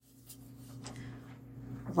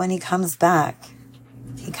When he comes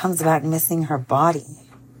back missing her body,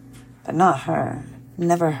 but not her,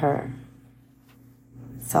 never her.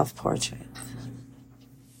 Self-portrait.